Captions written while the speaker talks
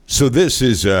So this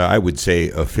is, I would say,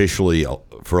 officially,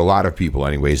 for a lot of people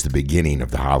anyways, the beginning of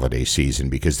the holiday season,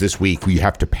 because this week we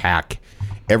have to pack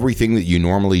everything that you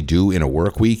normally do in a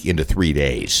work week into 3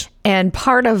 days. And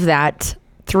part of that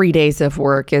 3 days of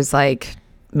work is like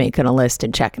making a list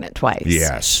and checking it twice.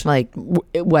 Yes. Like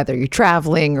whether you're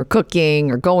traveling or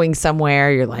cooking or going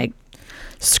somewhere, you're like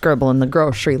scribbling the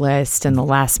grocery list and the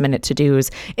last minute to-dos.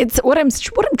 It's what I'm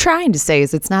trying to say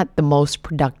is it's not the most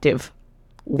productive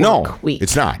work week.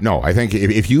 It's not. No, I think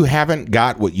if you haven't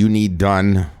got what you need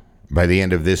done by the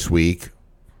end of this week,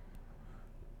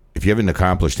 if you haven't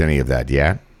accomplished any of that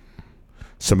yet,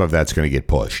 some of that's going to get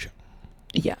pushed.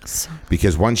 Yes.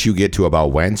 Because once you get to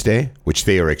about Wednesday, which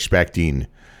they are expecting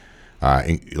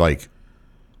like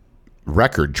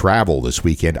record travel this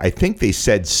weekend, I think they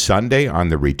said Sunday on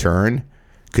the return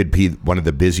could be one of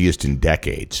the busiest in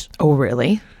decades. Oh,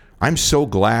 really? I'm so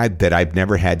glad that I've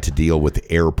never had to deal with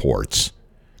airports.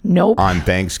 Nope. On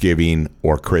Thanksgiving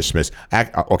or Christmas.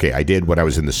 Okay, I did when I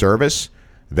was in the service.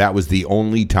 That was the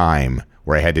only time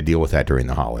where I had to deal with that during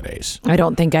the holidays. I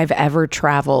don't think I've ever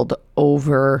traveled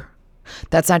over.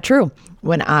 That's not true.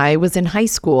 When I was in high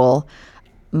school,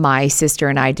 my sister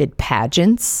and I did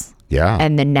pageants. Yeah.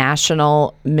 And the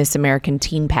National Miss American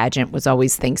Teen Pageant was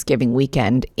always Thanksgiving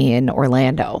weekend in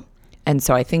Orlando. And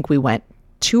so I think we went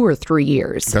 2 or 3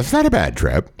 years. That's not a bad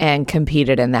trip. And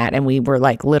competed in that. And we were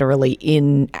like literally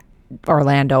in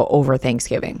Orlando over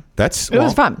Thanksgiving. It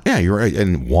was fun. Yeah, you're right.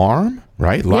 And warm,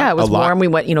 right? Yeah, it was warm. We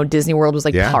went, Disney World was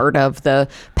like part of the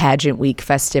pageant week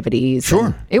festivities.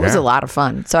 Sure. It was a lot of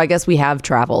fun. So I guess we have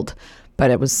traveled,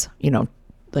 but it was,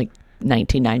 like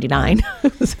 1999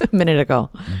 a minute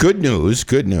ago. Good news.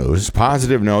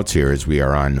 Positive notes here as we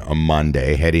are on a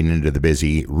Monday heading into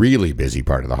the really busy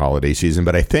part of the holiday season.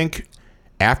 But I think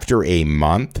after a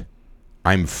month,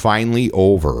 I'm finally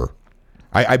over.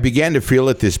 I began to feel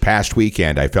it this past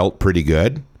weekend. I felt pretty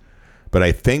good, but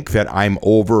I think that I'm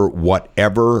over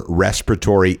whatever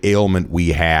respiratory ailment we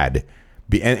had.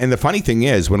 And the funny thing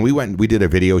is, when we did a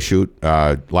video shoot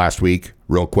last week,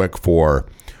 real quick, for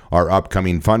our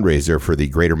upcoming fundraiser for the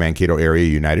Greater Mankato Area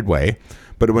United Way.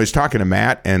 But when I was talking to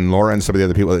Matt and Laura and some of the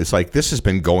other people, it's like this has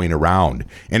been going around,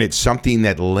 and it's something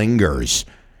that lingers.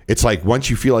 It's like once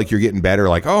you feel like you're getting better,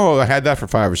 like, oh, I had that for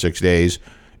 5 or 6 days,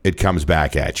 it comes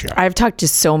back at you. I've talked to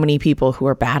so many people who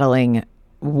are battling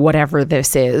whatever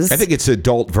this is. I think it's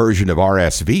adult version of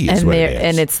RSV is what it is.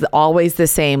 And it's always the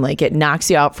same. Like it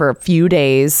knocks you out for a few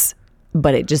days,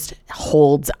 but it just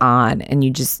holds on. And you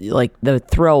just like the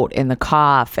throat and the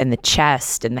cough and the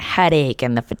chest and the headache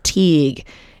and the fatigue.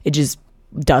 It just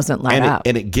doesn't let up.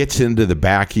 And it gets into the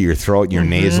back of your throat and your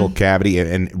nasal cavity.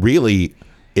 And really,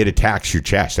 it attacks your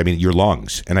chest. I mean, your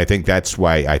lungs. And I think that's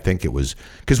why I think it was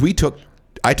because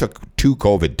I took 2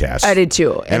 COVID tests. I did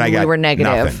too. And we were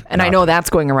negative. Nothing. I know that's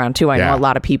going around too. I know a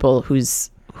lot of people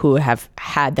who have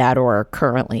had that or are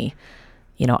currently,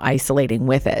 isolating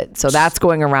with it. So that's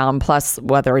going around. Plus,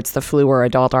 whether it's the flu or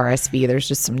adult RSV, there's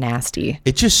just some nasty.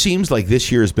 It just seems like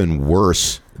this year has been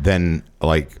worse than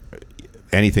like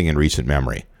anything in recent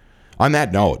memory. On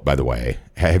that note, by the way,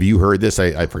 have you heard this?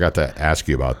 I forgot to ask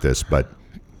you about this, but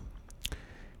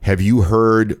have you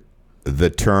heard the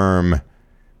term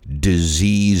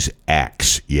Disease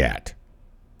X yet?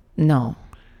 No.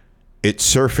 It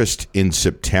surfaced in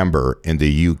September in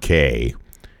the UK,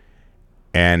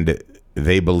 and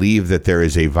they believe that there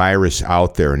is a virus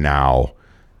out there now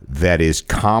that is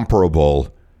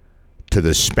comparable to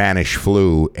the Spanish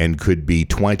flu and could be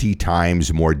 20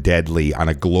 times more deadly on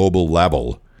a global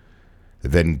level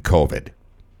than COVID.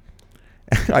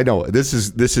 I know this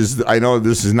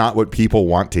is not what people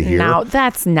want to hear. No,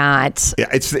 that's not.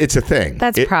 It's a thing.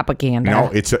 That's propaganda. No,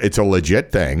 it's a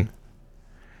legit thing.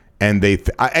 And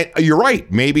you're right.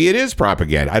 Maybe it is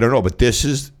propaganda. I don't know, but this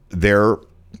is their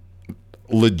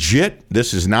legit.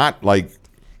 This is not like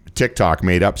TikTok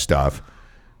made up stuff.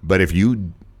 But if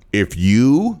you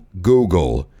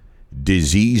Google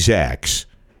Disease X,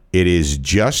 it is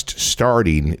just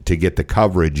starting to get the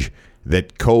coverage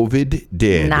that COVID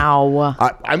did. Now,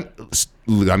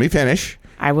 let me finish.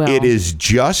 I will. It is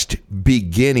just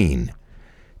beginning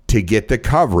to get the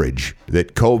coverage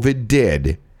that COVID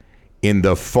did in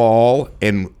the fall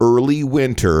and early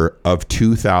winter of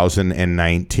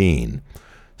 2019.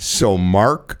 So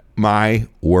mark my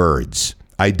words.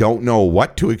 I don't know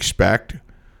what to expect,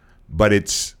 but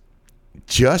it's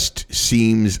just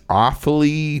seems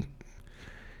awfully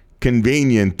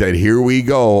convenient that here we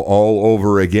go all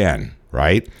over again,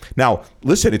 right? Now,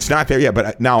 listen, it's not there yet,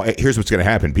 but now here's what's going to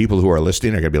happen. People who are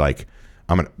listening are going to be like,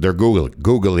 they're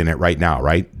Googling it right now,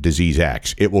 right? Disease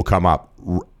X. It will come up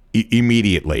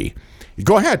immediately.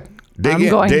 Go ahead. Dig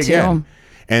in.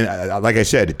 And like I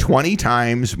said, 20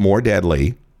 times more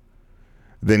deadly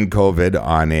than COVID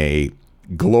on a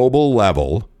global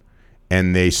level.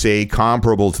 And they say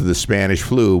comparable to the Spanish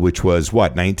flu, which was,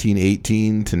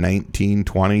 1918 to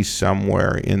 1920,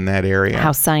 somewhere in that area?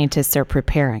 How scientists are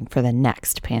preparing for the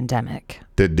next pandemic.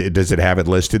 Does it have it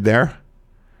listed there?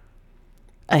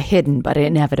 A hidden but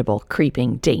inevitable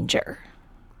creeping danger.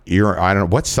 I don't know.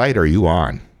 What site are you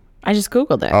on? I just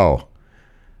Googled it. Oh.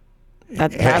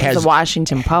 That's the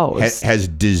Washington Post. Has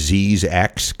disease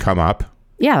X come up?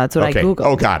 Yeah, that's what I Googled.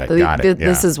 Oh, got it.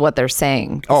 This is what they're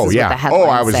saying. Oh, yeah. What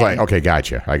the I was saying. Like, okay,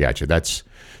 gotcha. I got you. That's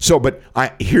so. But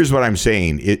here's what I'm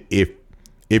saying.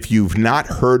 If you've not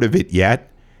heard of it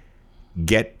yet,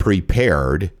 get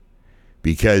prepared,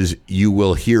 because you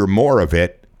will hear more of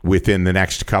it within the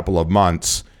next couple of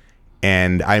months.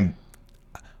 And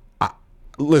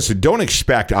listen. Don't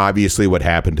expect obviously what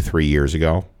happened 3 years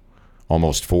ago,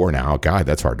 almost 4 now. God,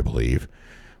 that's hard to believe.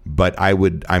 But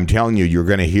I'm telling you, you're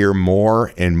going to hear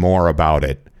more and more about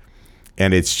it.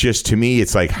 And it's just, to me,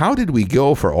 it's like, how did we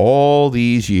go for all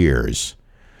these years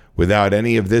without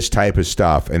any of this type of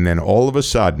stuff? And then all of a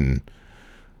sudden,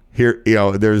 here,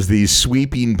 there's these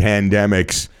sweeping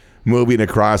pandemics moving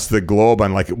across the globe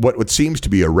on like what seems to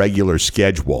be a regular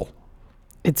schedule.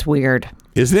 It's weird.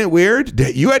 Isn't it weird?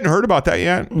 You hadn't heard about that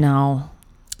yet? No.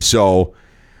 So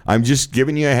I'm just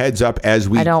giving you a heads up as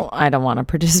we. I don't want to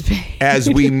participate. as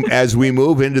we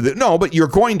move into the but you're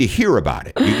going to hear about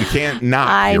it. You can't not.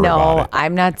 I hear know. About it.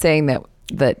 I'm not saying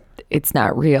that it's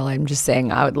not real. I'm just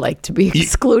saying I would like to be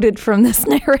excluded from this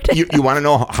narrative. You want to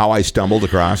know how I stumbled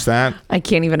across that? I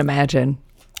can't even imagine.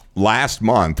 Last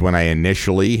month when I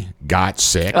initially got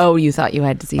sick. Oh, you thought you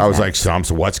had disease. I was like, so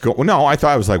what's going? No, I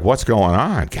thought I was like, what's going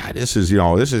on? God, this is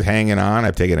hanging on.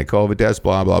 I've taken a COVID test.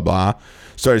 Blah blah blah.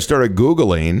 So I started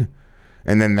Googling,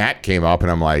 and then that came up, and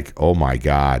I'm like, oh my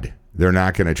God, they're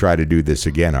not going to try to do this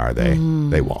again, are they?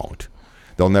 They won't.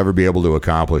 They'll never be able to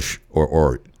accomplish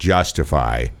or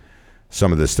justify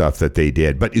some of the stuff that they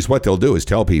did. But what they'll do is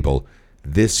tell people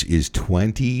this is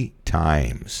 20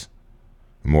 times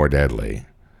more deadly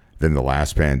than the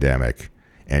last pandemic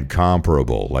and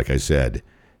comparable, like I said,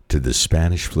 to the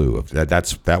Spanish flu.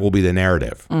 That will be the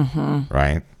narrative,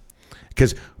 right?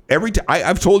 Because every time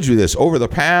I've told you this over the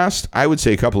past, I would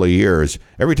say a couple of years,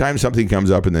 every time something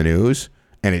comes up in the news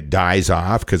and it dies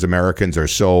off because Americans are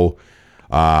so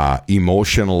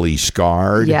emotionally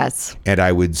scarred. Yes. And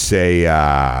I would say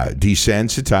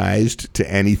desensitized to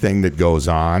anything that goes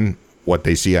on, what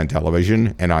they see on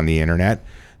television and on the internet,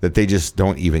 that they just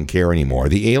don't even care anymore.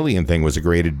 The alien thing was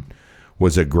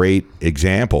a great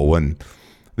example when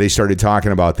they started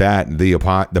talking about that,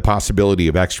 the possibility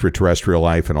of extraterrestrial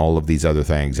life and all of these other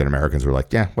things, and Americans were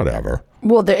like, yeah, whatever.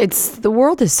 Well, the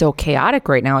world is so chaotic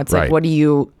right now. It's like, what do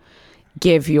you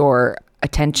give your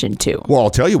attention to? Well,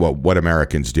 I'll tell you what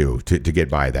Americans do to get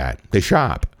by that. They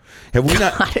shop. Have we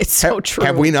not? God, it's so true.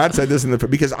 Have we not said this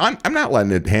because I'm not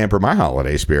letting it hamper my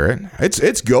holiday spirit.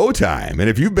 It's go time, and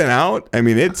if you've been out, I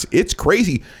mean, it's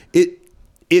crazy.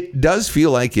 It does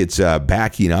feel like it's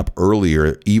backing up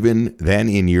earlier even than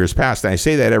in years past. And I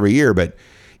say that every year, but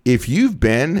if you've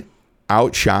been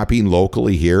out shopping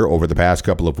locally here over the past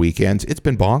couple of weekends, it's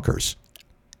been bonkers.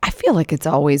 I feel like it's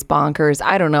always bonkers.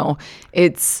 I don't know.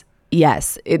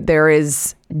 There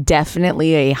is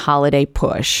definitely a holiday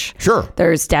push. Sure.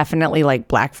 There's definitely like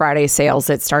Black Friday sales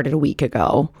that started a week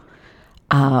ago.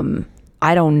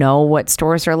 I don't know what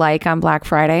stores are like on Black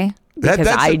Friday because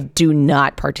I do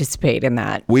not participate in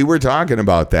that. We were talking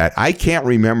about that. I can't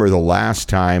remember the last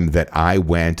time that I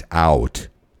went out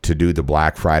to do the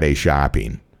Black Friday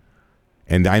shopping.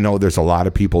 And I know there's a lot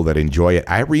of people that enjoy it.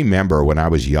 I remember when I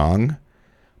was young,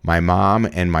 my mom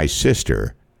and my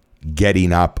sister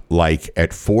getting up like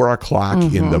at 4 o'clock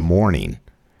in the morning,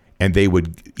 and they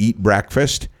would eat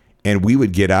breakfast, and we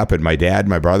would get up, and my dad,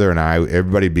 my brother, and I,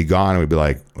 everybody would be gone, and we'd be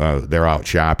like, they're out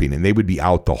shopping, and they would be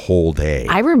out the whole day.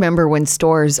 I remember when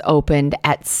stores opened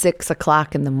at 6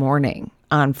 o'clock in the morning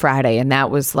on Friday, and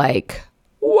that was like,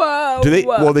 whoa. Do they?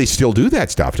 Whoa. Well, they still do that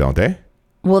stuff, don't they?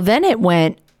 Well, then it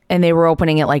went, and they were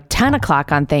opening at like 10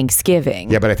 o'clock on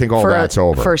Thanksgiving. Yeah, but I think all that's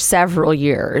over. For several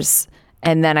years.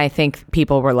 And then I think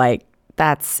people were like,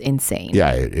 that's insane.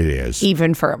 Yeah, it is.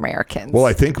 Even for Americans. Well,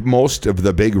 I think most of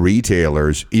the big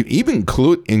retailers, even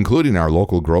including our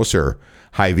local grocer,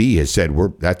 Hy-Vee, has said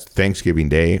that's Thanksgiving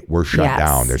Day. We're shut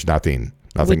down. There's nothing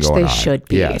Which going on. Which they should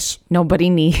be. Yes. Nobody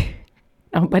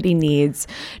needs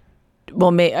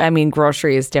Well, I mean,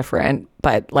 grocery is different,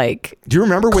 but like, do you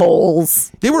remember when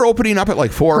Kohl's, they were opening up at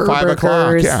like 4 or 5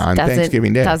 o'clock? Yeah, on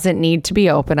Thanksgiving Day. Doesn't need to be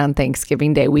open on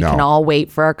Thanksgiving Day. We can all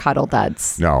wait for our cuddle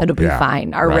duds. No, it'll be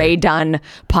fine. Our Ray Dunn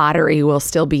pottery will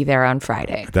still be there on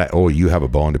Friday. You have a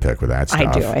bone to pick with that stuff.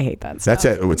 I do. I hate that stuff.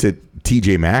 It's at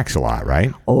TJ Maxx a lot,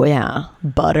 right? Oh yeah,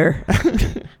 butter.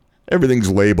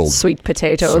 Everything's labeled. Sweet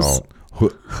potatoes.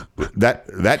 So,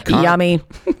 yummy.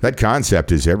 That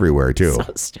concept is everywhere too.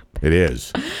 So stupid. It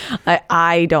is.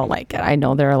 I don't like it. I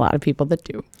know there are a lot of people that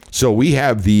do. So we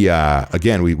have the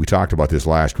again. We talked about this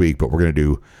last week, but we're going to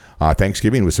do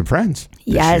Thanksgiving with some friends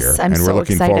this year, I'm and we're so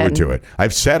looking excited. forward to it.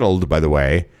 I've settled, by the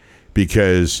way,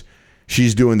 because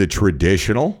she's doing the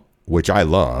traditional, which I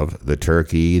love: the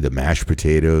turkey, the mashed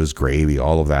potatoes, gravy,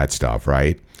 all of that stuff,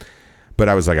 right? But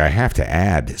I was like, I have to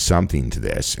add something to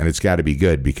this, and it's got to be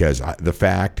good because the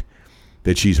fact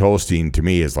that she's hosting to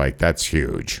me is like, that's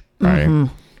huge, right?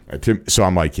 Mm-hmm. So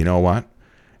I'm like, you know what?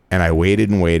 And I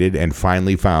waited and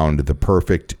finally found the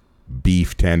perfect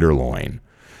beef tenderloin.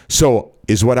 So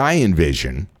is what I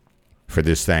envision for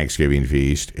this Thanksgiving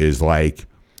feast is like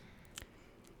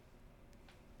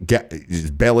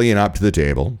bellying up to the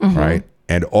table, right?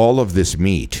 And all of this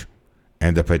meat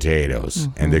and the potatoes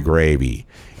and the gravy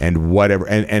and whatever,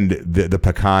 and the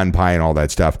pecan pie and all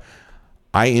that stuff.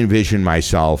 I envision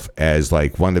myself as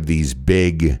like one of these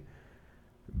big,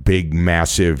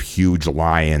 massive, huge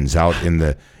lions out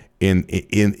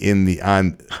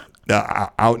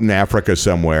out in Africa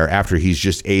somewhere after he's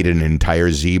just ate an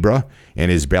entire zebra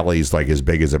and his belly's like as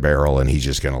big as a barrel and he's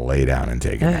just going to lay down and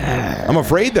take a nap. I'm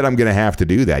afraid that I'm going to have to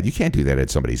do that. You can't do that at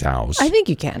somebody's house. I think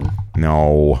you can.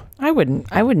 No. I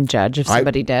wouldn't judge if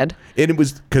somebody did. And it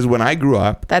was because when I grew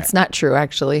up. That's not true,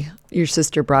 actually. Your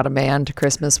sister brought a man to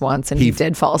Christmas once and he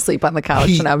did fall asleep on the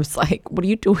couch. And I was like, what are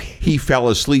you doing? He fell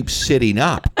asleep sitting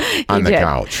up on the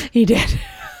couch. He did.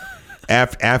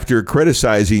 After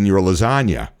criticizing your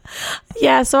lasagna.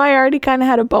 Yeah, so I already kind of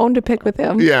had a bone to pick with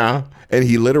him. Yeah. And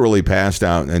he literally passed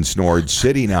out and snored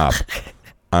sitting up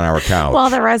on our couch. While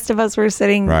the rest of us were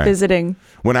sitting visiting.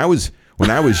 When I was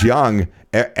young,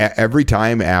 every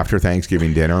time after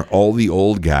Thanksgiving dinner, all the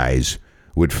old guys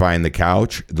would find the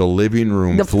couch, the living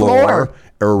room floor,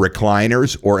 or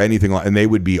recliners or anything like, and they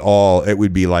would be it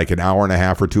would be like an hour and a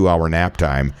half or 2 hour nap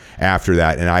time after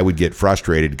that. And I would get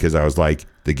frustrated because I was like,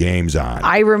 the game's on.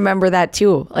 I remember that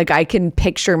too. Like I can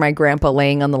picture my grandpa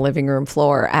laying on the living room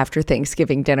floor after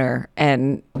Thanksgiving dinner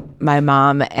and my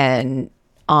mom and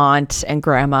aunt and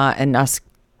grandma and us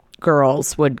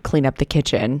girls would clean up the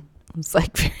kitchen. It's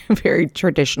like very, very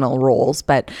traditional roles,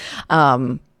 but,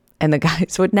 and the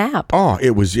guys would nap. Oh,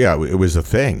 it was a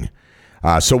thing.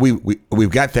 So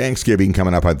we've got Thanksgiving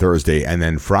coming up on Thursday and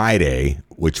then Friday,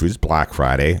 which was Black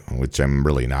Friday, which I'm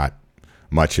really not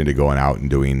much into going out and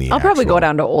doing the. I'll probably go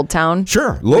down to Old Town.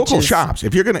 Sure, local shops.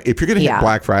 If you're gonna hit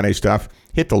Black Friday stuff,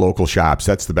 hit the local shops.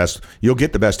 That's the best. You'll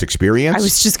get the best experience. I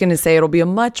was just gonna say it'll be a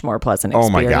much more pleasant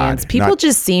experience. Oh my God! People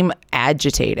just seem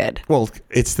agitated. Well,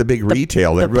 it's the big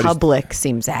retail. The public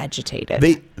seems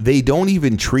agitated. They don't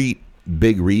even treat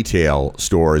big retail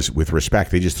stores with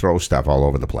respect. They just throw stuff all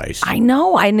over the place. I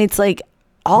know, and it's like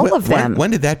all of them.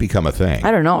 When did that become a thing?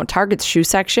 I don't know. Target's shoe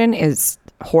section is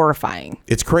horrifying.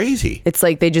 It's crazy. It's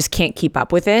like they just can't keep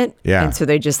up with it. Yeah. And so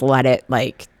they just let it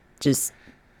just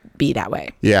be that way.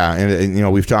 Yeah.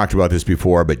 And we've talked about this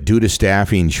before, but due to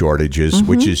staffing shortages,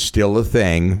 which is still a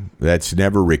thing that's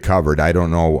never recovered, I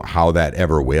don't know how that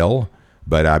ever will,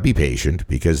 but be patient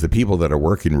because the people that are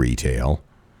working retail,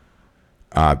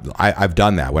 I've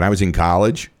done that. When I was in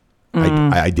college,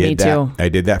 I did that. Too. I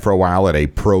did that for a while at a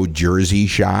pro jersey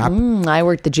shop. I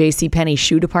worked the JCPenney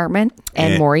shoe department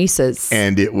and Maurice's.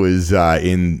 And it was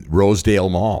in Rosedale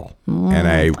Mall. And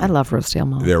I love Rosedale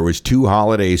Mall. There was 2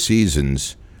 holiday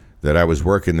seasons that I was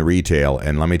working the retail.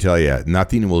 And let me tell you,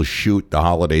 nothing will shoot the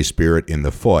holiday spirit in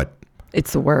the foot.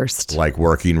 It's the worst. Like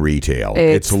working retail.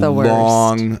 It's the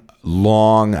long,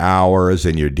 long hours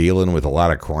and you're dealing with a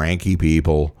lot of cranky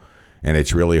people. And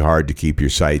it's really hard to keep your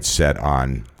sights set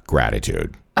on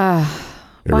gratitude. It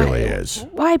really is.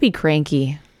 Why be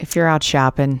cranky if you're out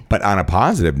shopping? But on a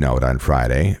positive note, on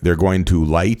Friday, they're going to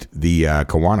light the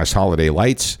Kiwanis holiday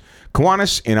lights.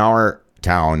 Kiwanis in our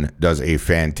town does a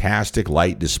fantastic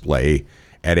light display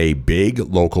at a big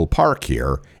local park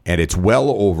here, and it's well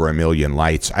over 1 million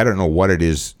lights. I don't know what it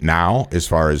is now as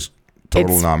far as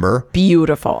total number.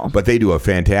 Beautiful. But they do a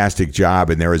fantastic job,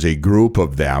 and there is a group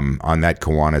of them on that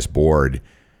Kiwanis board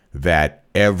that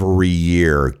every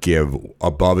year give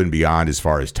above and beyond as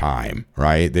far as time,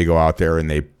 right? They go out there and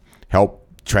they help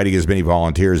try to get as many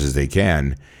volunteers as they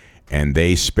can, and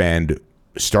they spend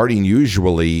starting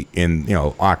usually in,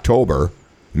 October,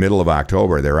 middle of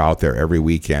October, they're out there every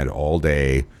weekend all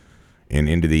day and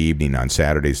into the evening on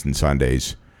Saturdays and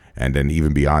Sundays. And then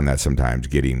even beyond that, sometimes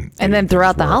getting and then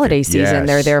throughout the holiday season,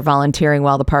 they're there volunteering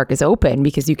while the park is open,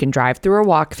 because you can drive through or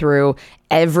walk through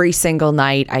every single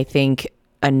night, I think,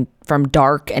 and from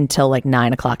dark until like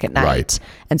 9:00 at night. Right.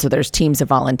 And so there's teams of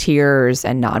volunteers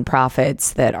and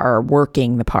nonprofits that are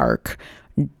working the park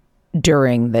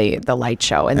during the light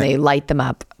show, and they light them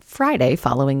up Friday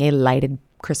following a lighted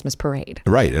Christmas parade.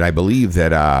 Right. And I believe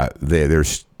that they're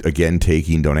again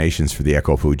taking donations for the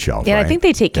Echo Food Shelf. Yeah, right? I think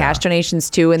they take cash donations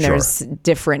too, and Sure. there's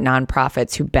different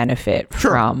nonprofits who benefit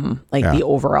from the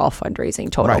overall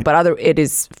fundraising total. Right. But it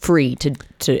is free to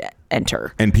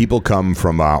enter. And people come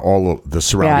from all of the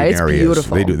surrounding it's areas.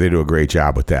 beautiful. They do a great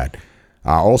job with that.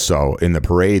 Also, in the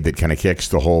parade that kind of kicks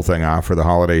the whole thing off for the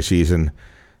holiday season,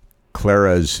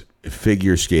 Clara's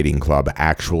figure skating club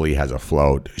actually has a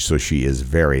float, so she is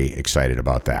very excited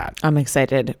about that. I'm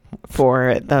excited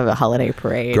for the holiday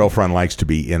parade. Girlfriend likes to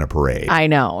be in a parade. I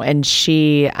know, and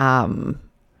she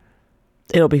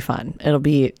it'll be fun.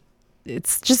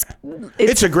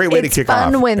 It's a great way to kick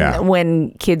off. It's fun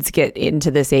when kids get into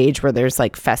this age where there's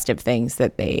like festive things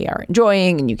that they are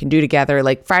enjoying and you can do together.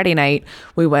 Like Friday night,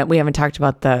 we haven't talked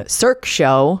about the Cirque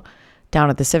show down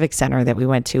at the Civic Center that we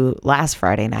went to last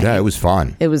Friday night. Yeah, it was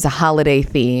fun. It was a holiday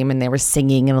theme, and they were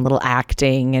singing and a little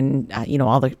acting, and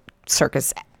all the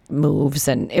circus moves,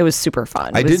 and it was super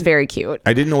fun. It was very cute.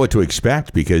 I didn't know what to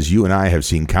expect because you and I have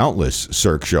seen countless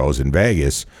Cirque shows in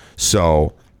Vegas,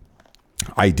 so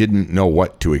I didn't know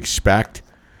what to expect.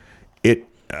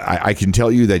 I can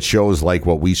tell you that shows like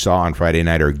what we saw on Friday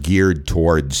night are geared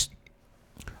towards,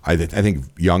 I think,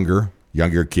 younger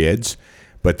kids.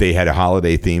 But they had a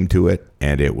holiday theme to it,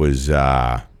 and it was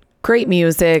great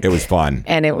music. It was fun,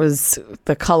 and it was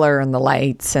the color and the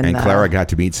lights, and Clara got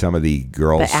to meet some of the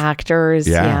girls, the actors,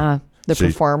 the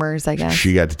performers. I guess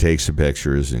she got to take some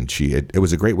pictures, and it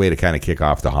was a great way to kind of kick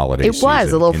off the holiday. It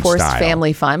was a little forced style.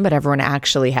 family fun, but everyone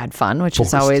actually had fun, which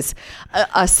is always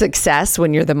a success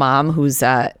when you're the mom who's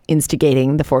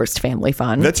instigating the forced family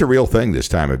fun. That's a real thing this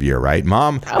time of year, right?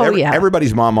 Mom.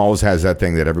 Everybody's mom always has that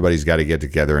thing that everybody's got to get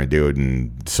together and do it,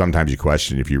 and sometimes you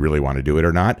question if you really want to do it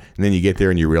or not, and then you get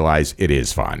there and you realize it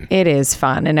is fun. It is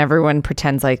fun, and everyone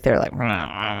pretends like they're like,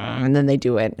 and then they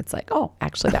do it. It's like, oh,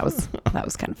 actually, that was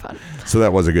kind of fun. So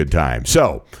that was a good time.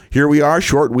 So here we are,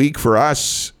 short week for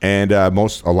us, and a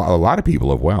lot of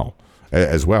people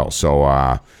as well.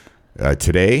 So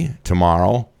today,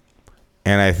 tomorrow,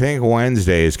 and I think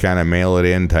Wednesday is kind of mail it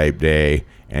in type day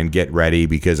and get ready,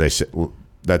 because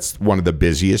that's one of the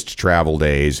busiest travel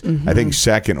days. Mm-hmm. I think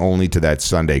second only to that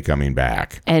Sunday coming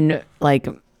back. And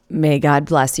may God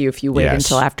bless you if you wait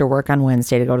until after work on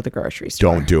Wednesday to go to the grocery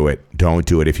store. Don't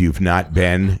do it. If you've not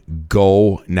been,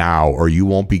 go now, or you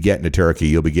won't be getting a turkey.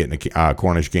 You'll be getting a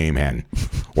Cornish game hen,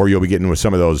 or you'll be getting with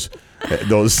some of those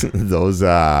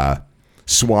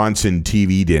Swanson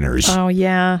TV dinners. Oh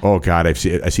yeah. Oh God, I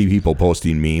see people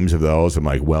posting memes of those. I'm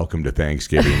like, welcome to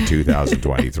Thanksgiving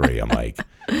 2023. I'm like,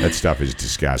 that stuff is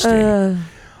disgusting.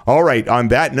 All right, on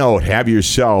that note, have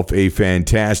yourself a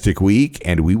fantastic week,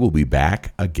 and we will be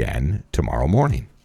back again tomorrow morning.